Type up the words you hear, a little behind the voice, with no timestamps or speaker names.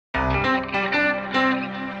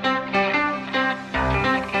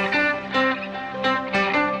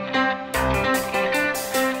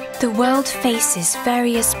The world faces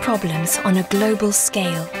various problems on a global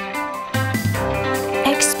scale.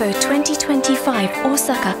 Expo 2025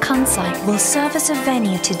 Osaka Kansai will serve as a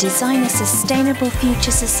venue to design a sustainable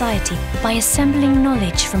future society by assembling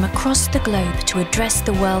knowledge from across the globe to address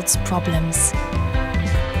the world's problems.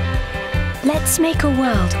 Let's make a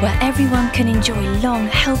world where everyone can enjoy long,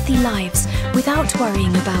 healthy lives without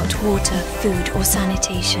worrying about water, food or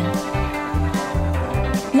sanitation.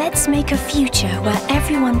 Let's make a future where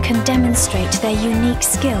everyone can demonstrate their unique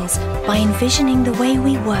skills by envisioning the way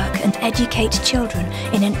we work and educate children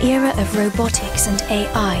in an era of robotics and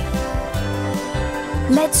AI.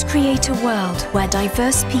 Let's create a world where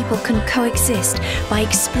diverse people can coexist by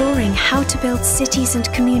exploring how to build cities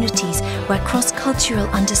and communities where cross-cultural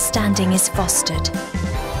understanding is fostered.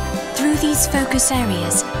 Through these focus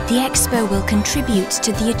areas, the Expo will contribute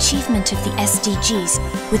to the achievement of the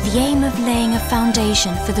SDGs with the aim of laying a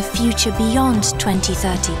foundation for the future beyond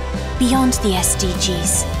 2030, beyond the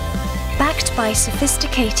SDGs. Backed by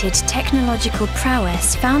sophisticated technological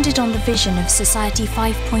prowess founded on the vision of Society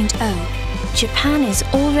 5.0, Japan is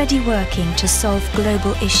already working to solve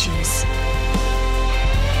global issues.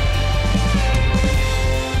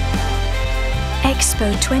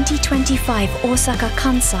 Expo 2025 Osaka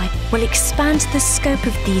Kansai will expand the scope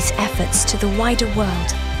of these efforts to the wider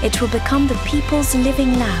world. It will become the People's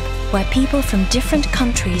Living Lab, where people from different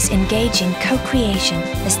countries engage in co-creation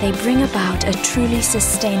as they bring about a truly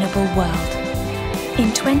sustainable world.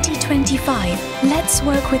 In 2025, let's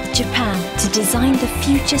work with Japan to design the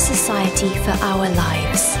future society for our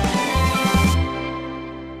lives.